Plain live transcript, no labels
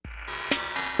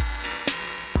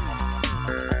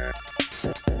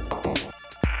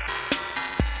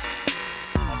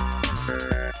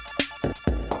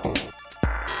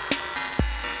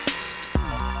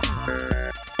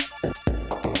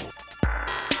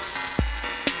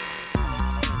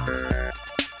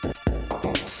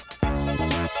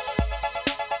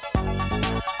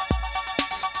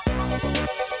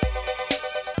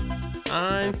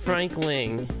Frank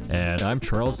Ling. And I'm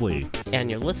Charles Lee.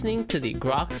 And you're listening to the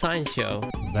Grok Science Show.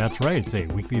 That's right, it's a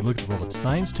weekly look at the world of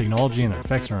science, technology, and their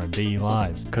effects on our daily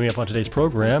lives. Coming up on today's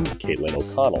program, Caitlin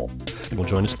O'Connell will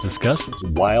join us to discuss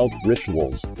wild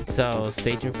rituals. So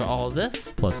stay tuned for all of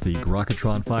this. Plus the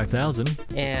Grokatron 5000.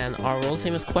 And our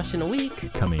world-famous question a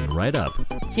week. Coming right up.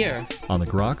 Here. On the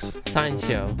Groks Science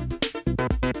Show.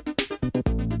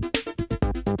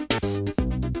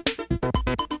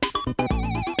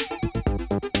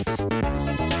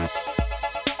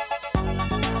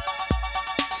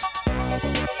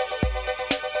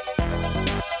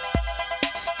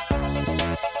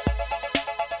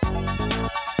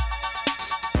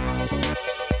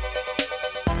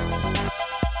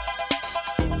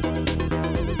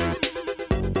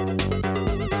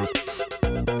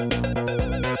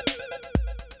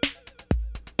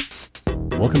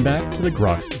 Welcome back to the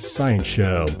Groks Science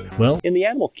Show. Well, in the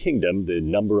animal kingdom, the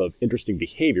number of interesting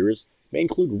behaviors may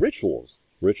include rituals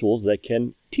that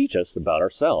can teach us about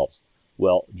ourselves.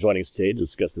 Well, joining us today to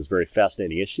discuss this very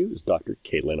fascinating issue is Dr.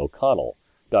 Caitlin O'Connell.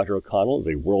 Dr. O'Connell is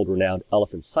a world-renowned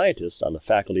elephant scientist on the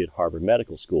faculty at Harvard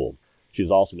Medical School. She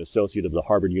is also an associate of the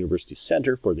Harvard University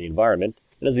Center for the Environment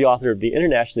and is the author of the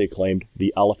internationally acclaimed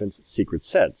The Elephant's Secret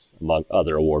Sense, among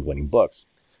other award-winning books.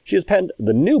 She has penned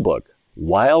the new book,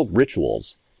 Wild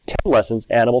Rituals, 10 Lessons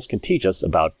Animals Can Teach Us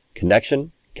About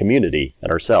Connection, Community,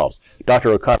 and Ourselves. Dr.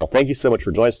 O'Connell, thank you so much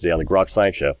for joining us today on the Grok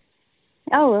Science Show.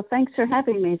 Oh, well, thanks for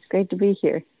having me. It's great to be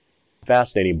here.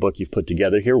 Fascinating book you've put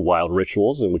together here, Wild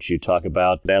Rituals, in which you talk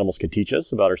about animals can teach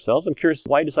us about ourselves. I'm curious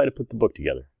why you decided to put the book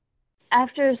together.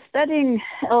 After studying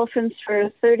elephants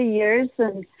for 30 years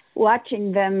and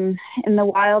watching them in the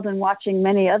wild and watching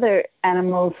many other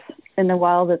animals in the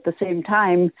wild at the same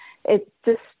time, it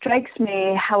just strikes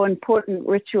me how important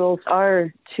rituals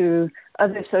are to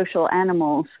other social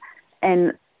animals.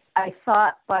 And I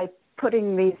thought by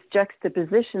putting these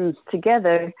juxtapositions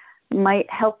together might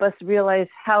help us realize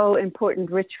how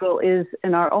important ritual is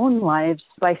in our own lives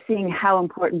by seeing how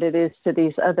important it is to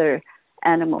these other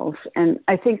animals. And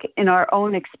I think in our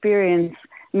own experience,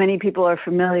 many people are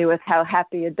familiar with how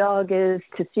happy a dog is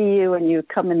to see you when you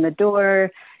come in the door.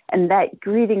 And that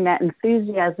greeting, that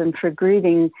enthusiasm for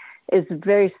greeting is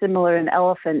very similar in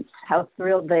elephants, how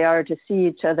thrilled they are to see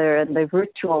each other and the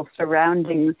ritual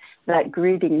surrounding that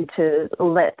greeting to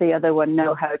let the other one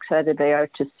know how excited they are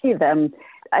to see them.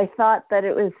 I thought that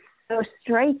it was so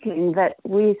striking that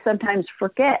we sometimes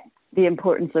forget the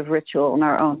importance of ritual in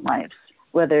our own lives,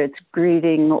 whether it's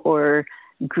greeting or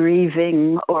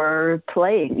grieving or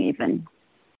playing even.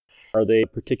 Are they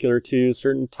particular to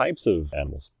certain types of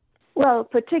animals? Well,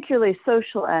 particularly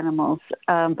social animals,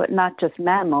 but not just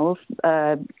mammals.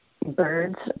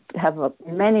 Birds have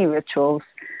many rituals,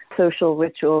 social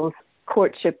rituals,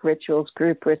 courtship rituals,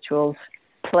 group rituals,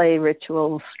 play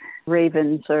rituals.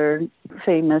 Ravens are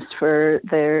famous for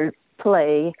their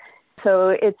play.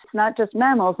 So it's not just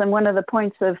mammals. And one of the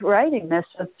points of writing this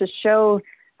was to show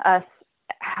us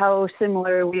how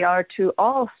similar we are to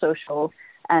all social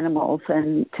animals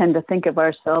and tend to think of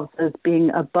ourselves as being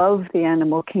above the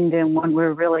animal kingdom when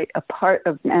we're really a part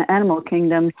of the animal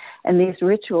kingdom. And these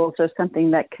rituals are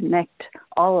something that connect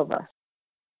all of us.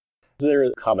 Is there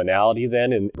a commonality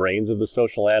then in brains of the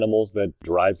social animals that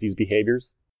drives these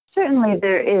behaviors? Certainly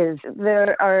there is.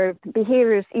 There are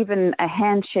behaviors, even a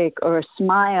handshake or a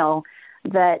smile,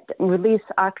 that release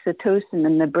oxytocin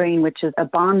in the brain, which is a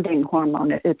bonding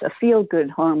hormone. It's a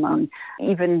feel-good hormone.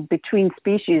 Even between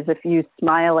species, if you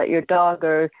smile at your dog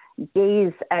or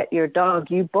gaze at your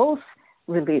dog, you both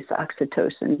release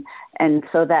oxytocin. And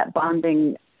so that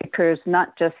bonding occurs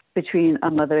not just between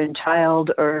a mother and child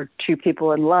or two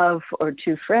people in love or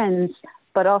two friends,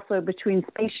 but also between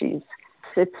species.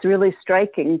 It's really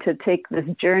striking to take this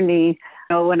journey.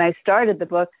 You know, when I started the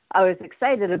book, I was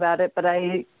excited about it, but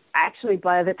I actually,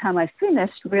 by the time I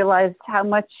finished, realized how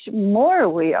much more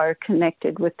we are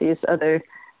connected with these other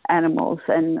animals.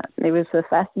 And it was a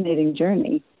fascinating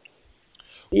journey.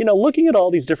 You know, looking at all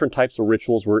these different types of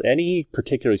rituals, were any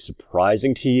particularly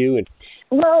surprising to you?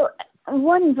 Well,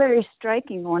 one very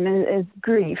striking one is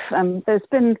grief. There's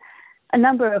been a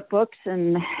number of books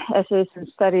and essays and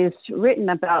studies written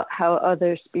about how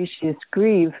other species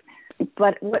grieve.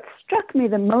 But what struck me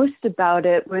the most about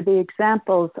it were the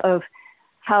examples of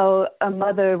how a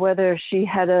mother, whether she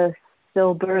had a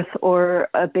stillbirth or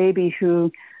a baby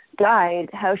who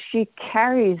died, how she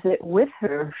carries it with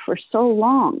her for so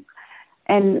long.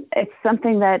 And it's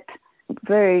something that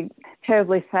very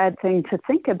terribly sad thing to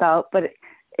think about, but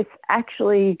it's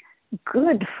actually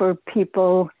good for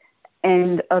people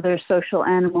and other social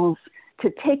animals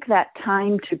to take that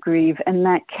time to grieve, and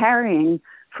that carrying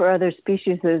for other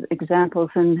species. There's examples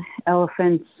in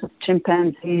elephants,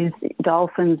 chimpanzees,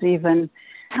 dolphins even.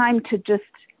 Time to just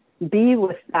be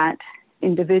with that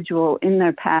individual in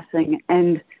their passing.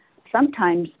 And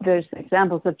sometimes there's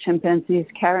examples of chimpanzees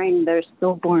carrying their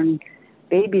stillborn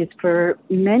babies for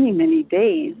many, many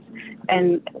days.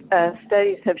 And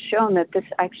studies have shown that this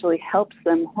actually helps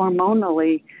them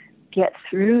hormonally get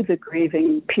through the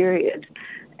grieving period.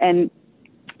 And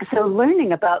so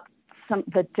learning about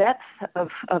the depth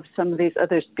of some of these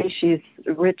other species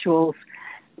rituals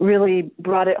really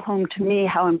brought it home to me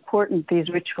how important these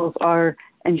rituals are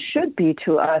and should be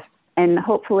to us, and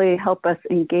hopefully help us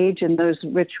engage in those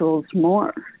rituals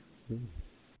more.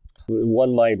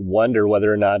 One might wonder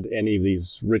whether or not any of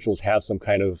these rituals have some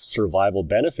kind of survival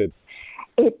benefit.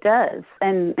 It does.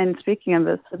 And speaking of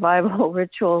the survival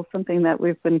ritual, something that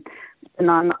we've been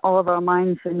on all of our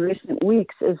minds in recent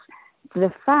weeks is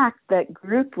the fact that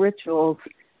group rituals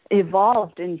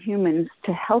evolved in humans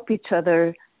to help each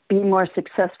other be more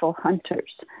successful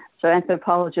hunters. So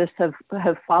anthropologists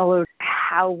have followed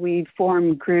how we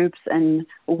form groups and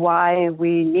why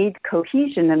we need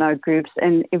cohesion in our groups.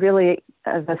 And it really,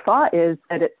 the thought is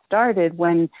that it started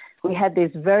when we had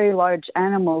these very large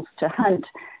animals to hunt,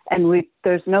 and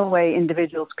there's no way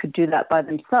individuals could do that by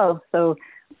themselves. So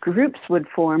groups would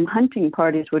form, hunting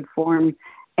parties would form,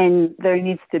 and there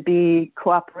needs to be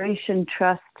cooperation,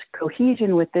 trust,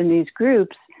 cohesion within these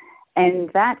groups. And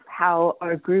that's how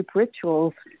our group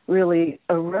rituals really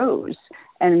arose.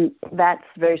 And that's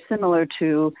very similar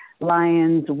to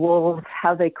lions, wolves,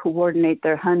 how they coordinate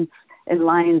their hunts. In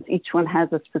lions, each one has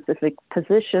a specific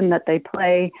position that they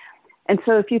play. And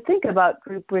so if you think about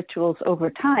group rituals over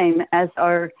time, as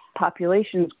our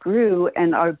populations grew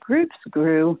and our groups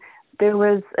grew, there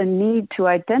was a need to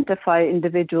identify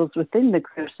individuals within the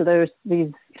group. So there's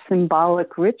these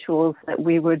symbolic rituals that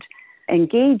we would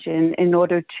engage in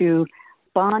order to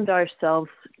bond ourselves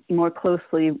more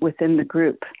closely within the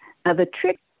group. Now, the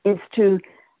trick is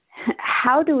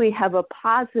how do we have a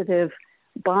positive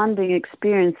bonding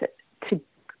experience to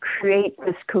create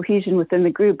this cohesion within the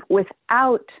group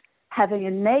without having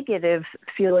a negative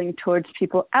feeling towards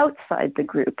people outside the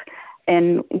group?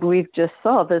 And we've just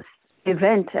saw this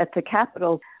event at the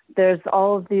Capitol. There's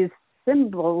all of these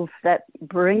symbols that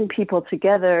bring people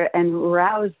together and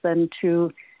rouse them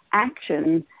to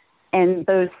action. And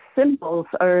those symbols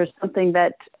are something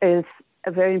that is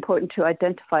very important to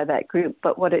identify that group.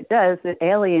 But what it does, it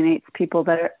alienates people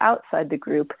that are outside the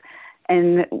group.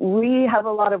 And we have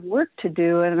a lot of work to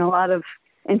do and a lot of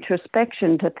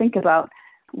introspection to think about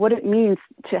what it means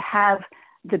to have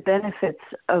the benefits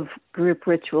of group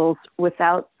rituals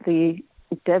without the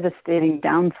devastating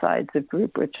downsides of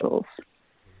group rituals.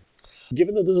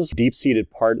 Given that this is a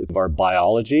deep-seated part of our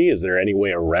biology, is there any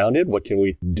way around it? What can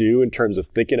we do in terms of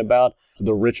thinking about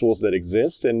the rituals that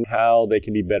exist and how they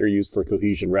can be better used for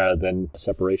cohesion rather than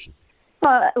separation?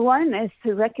 Well, one is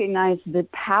to recognize the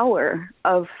power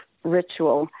of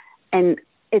ritual. And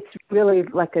it's really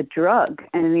like a drug.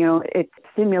 And, it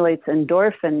stimulates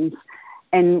endorphins.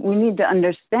 And we need to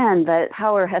understand that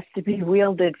power has to be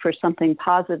wielded for something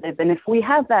positive. And if we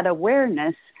have that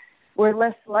awareness, we're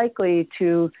less likely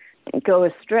to go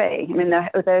astray. I mean,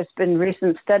 there's been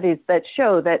recent studies that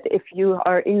show that if you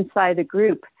are inside a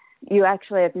group, you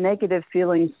actually have negative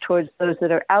feelings towards those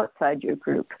that are outside your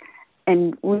group.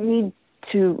 And we need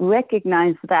to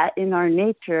recognize that in our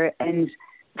nature and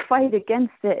fight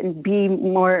against it and be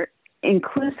more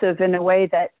inclusive in a way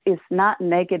that is not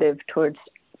negative towards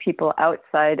people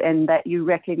outside, and that you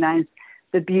recognize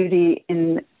the beauty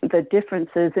in the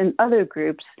differences in other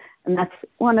groups. And that's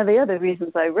one of the other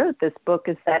reasons I wrote this book,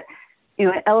 is that,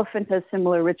 an elephant has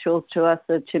similar rituals to us,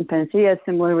 a chimpanzee has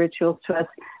similar rituals to us.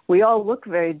 We all look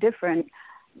very different,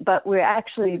 but we're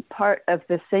actually part of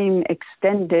the same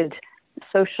extended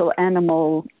social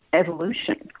animal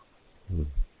evolution.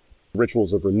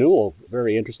 Rituals of renewal,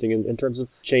 very interesting in terms of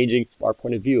changing our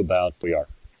point of view about who we are.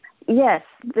 Yes,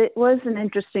 it was an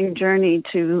interesting journey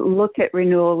to look at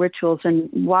renewal rituals and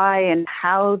why and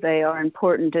how they are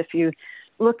important. If you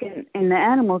look in the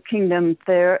animal kingdom,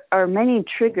 there are many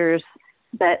triggers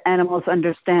that animals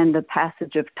understand the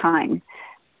passage of time.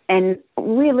 And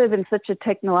we live in such a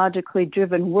technologically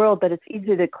driven world that it's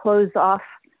easy to close off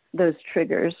those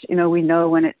triggers. We know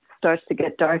when it starts to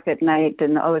get dark at night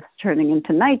and, it's turning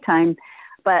into nighttime.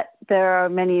 But there are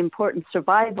many important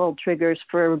survival triggers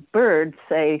for birds.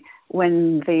 Say,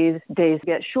 when these days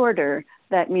get shorter,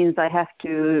 that means I have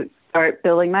to start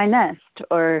building my nest.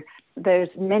 Or there's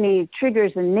many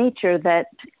triggers in nature that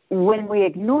when we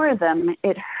ignore them,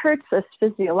 it hurts us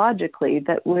physiologically,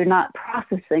 that we're not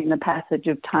processing the passage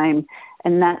of time.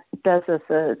 And that does us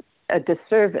a a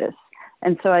disservice.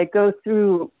 And so I go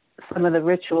through some of the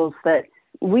rituals that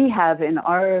we have in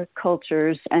our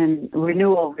cultures and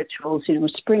renewal rituals,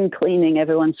 spring cleaning.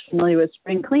 Everyone's familiar with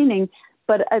spring cleaning,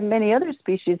 but many other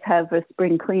species have a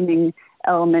spring cleaning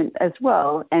element as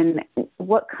well. And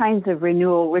what kinds of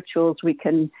renewal rituals we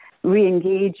can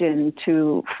re-engage in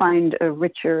to find a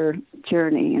richer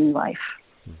journey in life.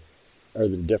 Are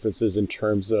there differences in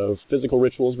terms of physical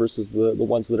rituals versus the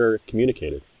ones that are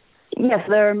communicated? Yes,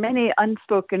 there are many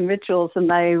unspoken rituals,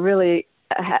 and I really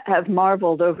have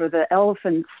marveled over the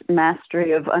elephant's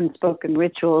mastery of unspoken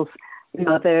rituals.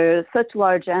 They're such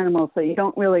large animals that you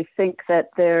don't really think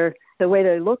that the way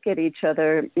they look at each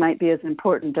other might be as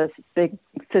important as big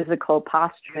physical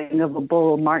posturing of a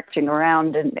bull marching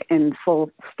around in full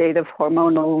state of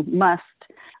hormonal must.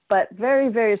 But very,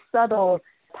 very subtle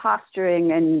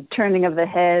posturing and turning of the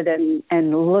head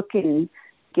and looking,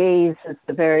 gaze is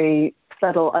a very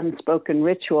subtle, unspoken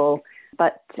ritual.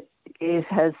 But gaze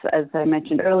has, as I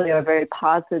mentioned earlier, a very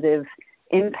positive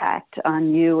impact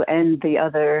on you and the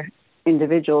other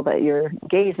individual that you're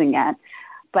gazing at.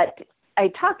 But I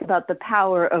talk about the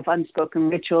power of unspoken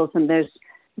rituals, and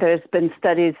there's been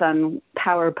studies on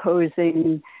power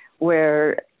posing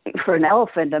where for an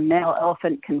elephant, a male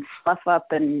elephant can fluff up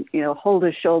and, hold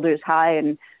his shoulders high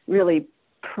and really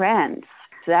prance,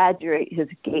 exaggerate his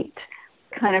gait.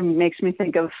 Kind of makes me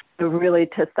think of a really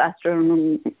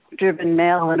testosterone-driven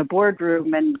male in a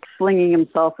boardroom and flinging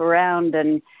himself around.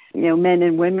 And, men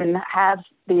and women have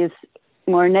these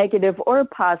more negative or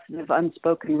positive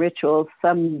unspoken rituals,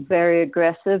 some very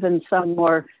aggressive and some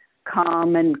more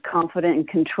calm and confident and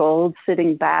controlled,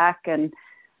 sitting back and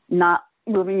not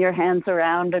moving your hands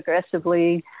around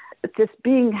aggressively. Just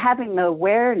having the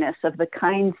awareness of the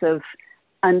kinds of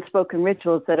unspoken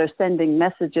rituals that are sending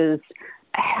messages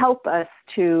help us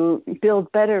to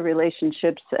build better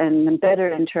relationships and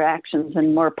better interactions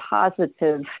and more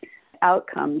positive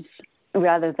outcomes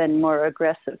rather than more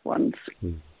aggressive ones.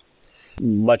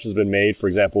 Much has been made, for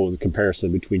example, with the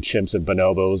comparison between chimps and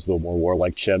bonobos, the more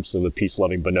warlike chimps and the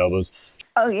peace-loving bonobos.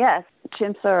 Oh, yes.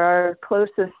 Chimps are our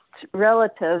closest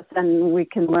relatives, and we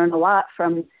can learn a lot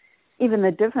from even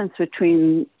the difference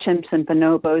between chimps and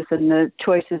bonobos and the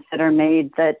choices that are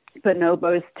made, that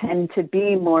bonobos tend to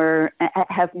be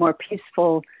have more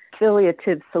peaceful,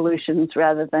 affiliative solutions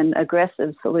rather than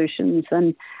aggressive solutions.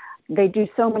 And they do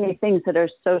so many things that are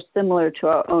so similar to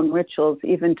our own rituals,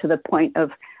 even to the point of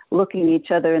looking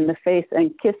each other in the face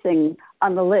and kissing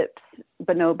on the lips,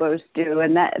 bonobos do.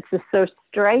 And that it's just so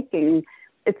striking.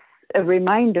 It's a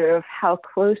reminder of how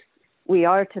close we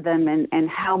are to them and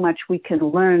how much we can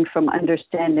learn from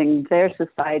understanding their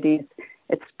societies.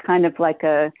 It's kind of like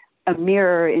a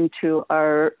mirror into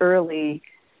our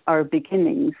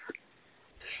beginnings.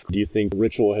 Do you think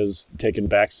ritual has taken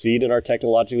back seat in our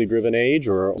technologically driven age,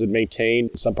 or does it maintain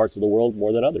some parts of the world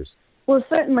more than others? Well,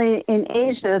 certainly in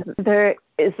Asia, there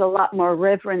is a lot more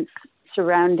reverence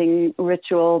surrounding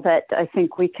ritual that I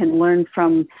think we can learn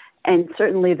from. And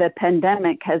certainly the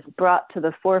pandemic has brought to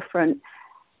the forefront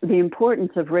the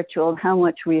importance of ritual and how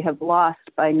much we have lost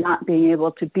by not being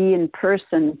able to be in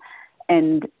person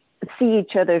and see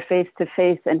each other face to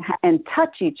face and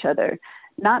touch each other.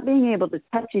 Not being able to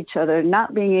touch each other,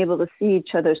 not being able to see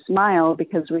each other smile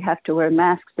because we have to wear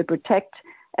masks to protect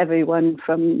everyone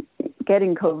from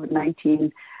getting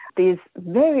COVID-19. These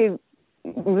very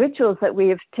rituals that we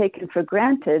have taken for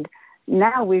granted,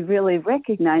 now we really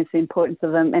recognize the importance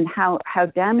of them and how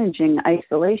damaging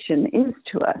isolation is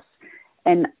to us.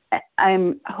 And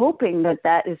I'm hoping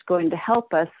that is going to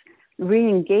help us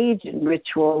re-engage in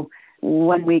ritual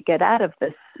when we get out of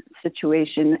this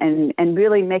situation and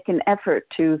really make an effort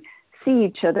to see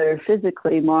each other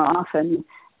physically more often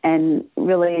and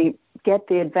really get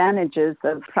the advantages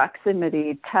of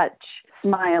proximity, touch,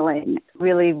 smiling,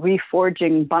 really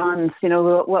reforging bonds.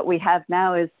 What we have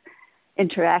now is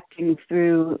interacting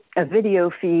through a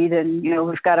video feed, and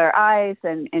we've got our eyes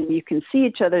and you can see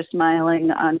each other smiling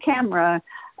on camera,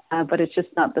 but it's just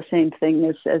not the same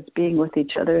thing as being with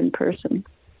each other in person.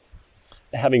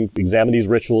 Having examined these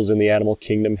rituals in the animal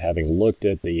kingdom, having looked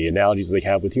at the analogies they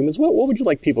have with humans, what would you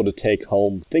like people to take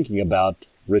home thinking about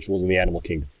rituals in the animal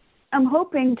kingdom? I'm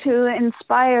hoping to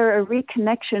inspire a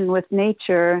reconnection with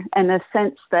nature and a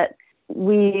sense that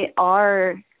we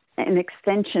are an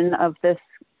extension of this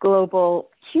global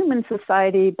human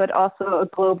society, but also a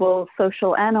global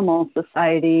social animal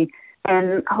society.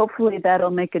 And hopefully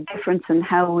that'll make a difference in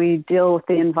how we deal with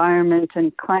the environment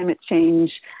and climate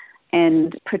change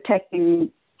and protecting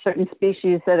certain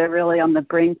species that are really on the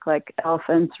brink, like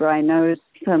elephants, rhinos,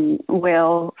 some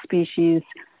whale species,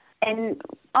 and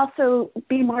also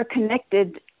be more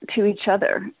connected to each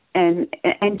other. and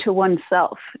to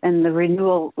oneself. And the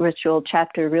renewal ritual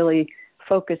chapter really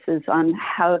focuses on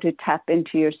how to tap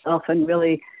into yourself and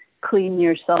really clean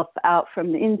yourself out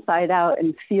from the inside out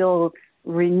and feel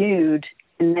renewed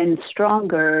and then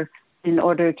stronger in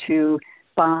order to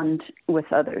bond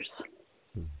with others.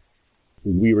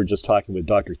 We were just talking with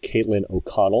Dr. Caitlin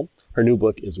O'Connell. Her new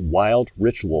book is Wild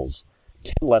Rituals,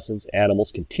 10 Lessons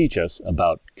Animals Can Teach Us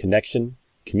About Connection,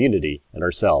 Community, and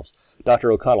Ourselves.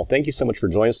 Dr. O'Connell, thank you so much for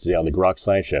joining us today on the Grok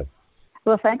Science Show.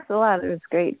 Well, thanks a lot. It was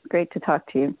great to talk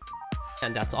to you.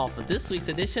 And that's all for this week's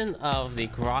edition of the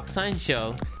Grok Science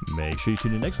Show. Make sure you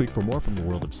tune in next week for more from the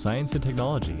world of science and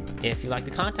technology. If you'd like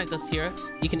to contact us here,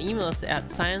 you can email us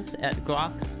at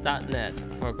science@groks.net.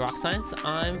 For Grok Science,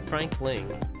 I'm Frank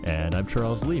Ling. And I'm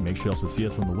Charles Lee. Make sure you also see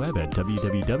us on the web at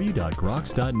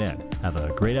www.groks.net. Have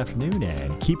a great afternoon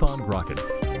and keep on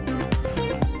grokking.